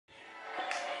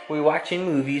We're watching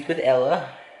movies with Ella.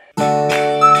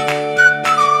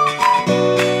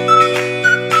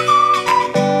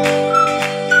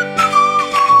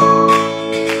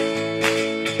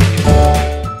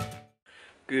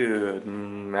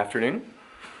 Good afternoon.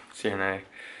 Sierra and I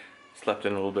slept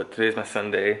in a little bit. Today's my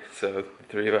Sunday, so the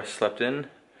three of us slept in.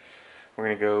 We're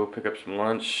gonna go pick up some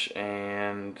lunch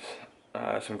and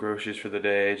some groceries for the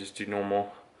day. Just do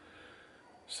normal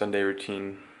Sunday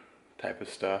routine type of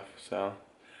stuff. So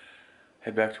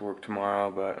head back to work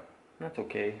tomorrow, but that's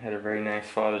okay. Had a very nice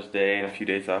Father's Day and a few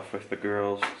days off with the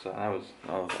girls, so that was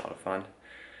a lot of fun.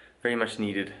 Very much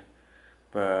needed.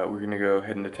 But we're gonna go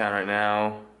head into town right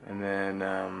now, and then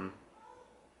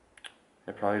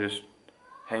I'll probably just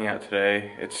hang out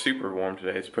today. It's super warm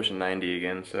today. It's pushing 90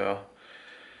 again, so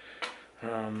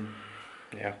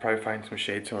yeah, probably find some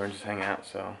shade somewhere and just hang out.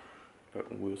 So,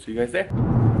 but we'll see you guys there.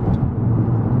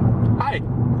 Hi.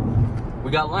 We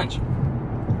got lunch.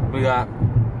 We got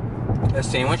a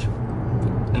sandwich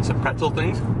and some pretzel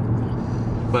things.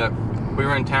 But we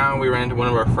were in town. We ran into one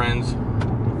of our friends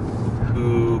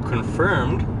who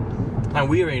confirmed, and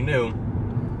we already knew.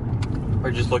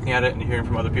 We're just looking at it and hearing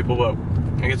from other people. Well,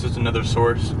 I guess it's another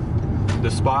source. The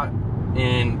spot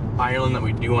in Ireland that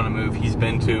we do want to move, he's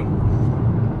been to,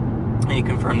 and he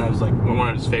confirmed that was like one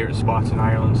of his favorite spots in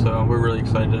Ireland. So we're really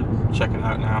excited to check it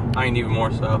out now. I mean, even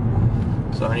more so.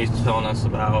 So he's telling us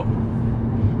about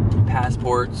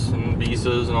passports and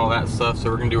visas and all that stuff. So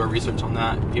we're gonna do our research on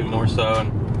that even more so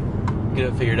and get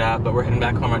it figured out. But we're heading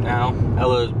back home right now.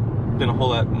 Ella's been a whole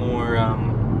lot more,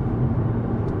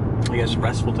 I guess,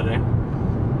 restful today.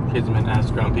 She hasn't been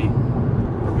as grumpy.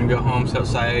 We're gonna go home, sit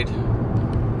outside,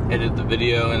 edit the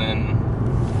video, and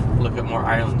then look at more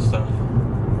Ireland stuff.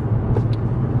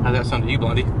 How's that sound to you,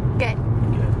 Blondie? Good.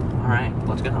 Good. All right,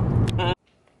 let's go.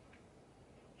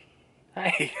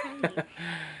 Hi.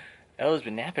 Ella's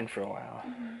been napping for a while.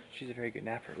 She's a very good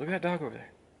napper. Look at that dog over there.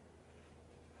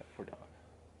 That poor dog.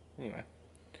 Anyway,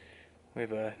 we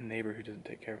have a neighbor who doesn't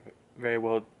take care of it very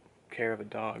well care of a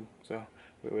dog, so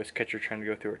we always catch her trying to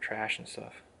go through her trash and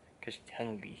stuff because she's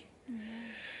hungry.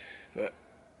 But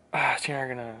Sierra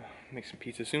and I are gonna make some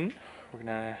pizza soon. We're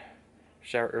gonna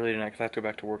shower early tonight because I have to go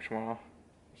back to work tomorrow.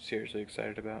 Seriously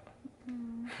excited about.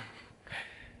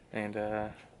 And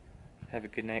have a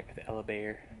good night with Ella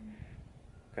Bear.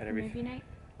 Got everything. Movie night?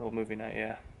 Little movie night,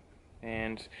 yeah.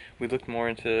 And we looked more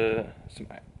into some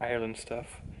Ireland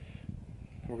stuff.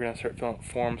 We're gonna start filling out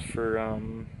forms for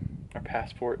our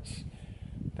passports.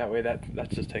 That way,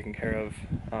 that's just taken care of.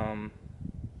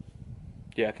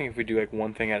 Yeah, I think if we do like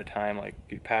one thing at a time, like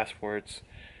do passports,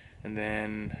 and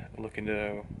then look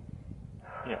into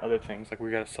other things. Like we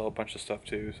gotta sell a bunch of stuff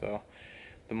too. So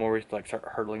the more we like start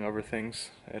hurdling over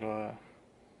things, it'll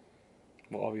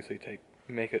will obviously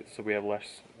make it so we have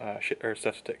less shit or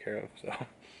stuff to take care of. So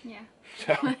yeah.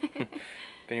 So but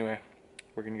anyway,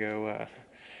 we're gonna go. I'm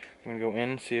gonna go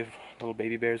in, see if little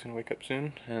baby bear's gonna wake up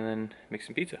soon, and then make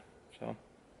some pizza. So,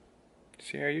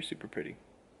 Sierra, you're super pretty.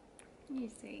 You're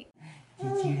sweet.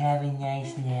 Did you have a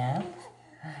nice nap?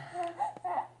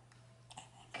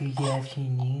 Good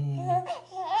afternoon.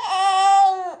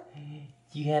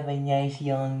 Did you have a nice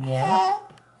long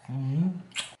nap?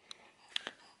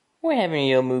 We're having a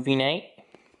little movie night.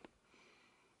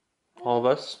 All of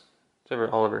us. Except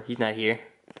for Oliver, he's not here.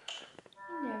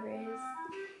 He never is.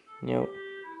 Nope.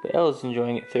 But Ella's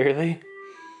enjoying it thoroughly.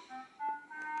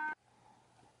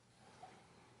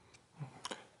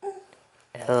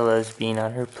 Ella's being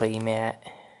on her playmat.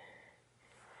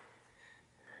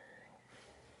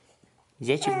 Is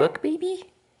that your book,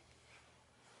 baby?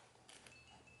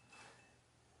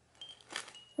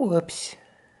 Whoops.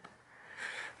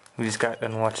 We just got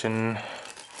done watching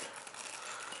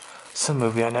some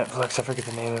movie on Netflix. I forget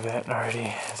the name of it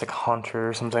already. It's like Haunter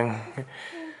or something.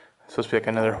 It's supposed to be like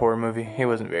another horror movie. It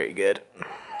wasn't very good.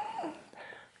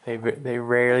 They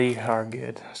rarely are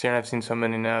good. Sierra and I've seen so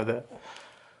many now that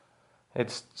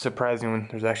it's surprising when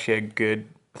there's actually a good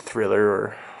thriller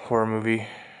or horror movie.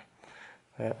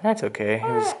 But that's okay. It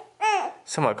was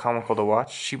somewhat comical to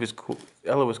watch. She was cool.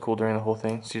 Ella was cool during the whole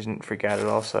thing. She didn't freak out at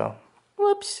all, so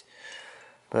whoops.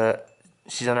 But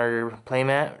she's on our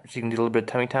playmat. She can do a little bit of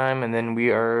tummy time, and then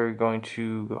we are going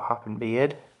to go hop in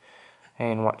bed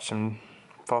and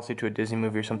fall asleep to a Disney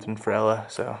movie or something for Ella.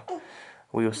 So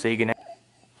we will say goodnight.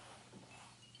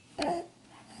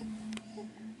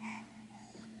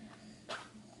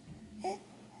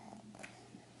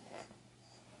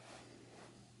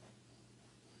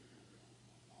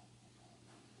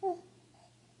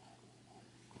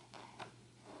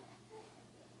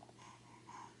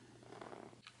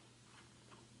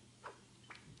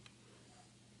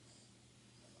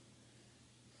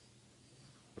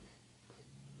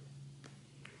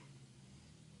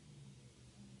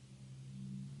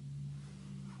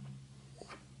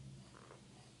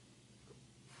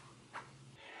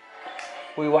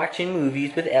 we're watching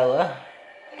movies with Ella.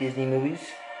 Disney movies.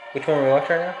 Which one are we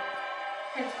watching right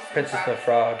now? Princess and the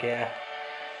Frog, yeah.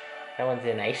 That one's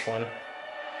a nice one.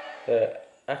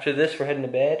 But after this, we're heading to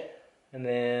bed. And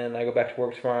then I go back to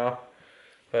work tomorrow.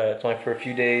 But it's only for a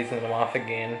few days, and then I'm off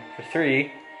again for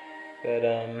 3. But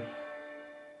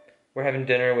we're having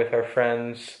dinner with our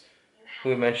friends who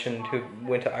we mentioned who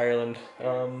went to Ireland.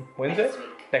 Wednesday?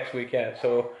 Next week, yeah.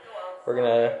 So we're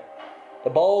gonna,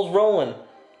 the ball's rolling.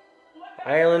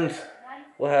 Ireland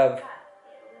will have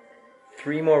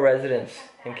 3 more residents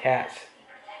and cats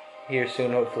here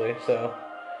soon, hopefully. So,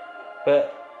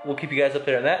 but we'll keep you guys up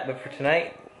there on that. But for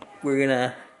tonight, we're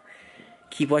gonna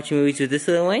keep watching movies with this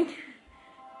little one,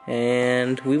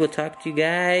 and we will talk to you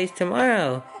guys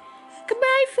tomorrow.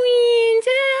 Goodbye, friends.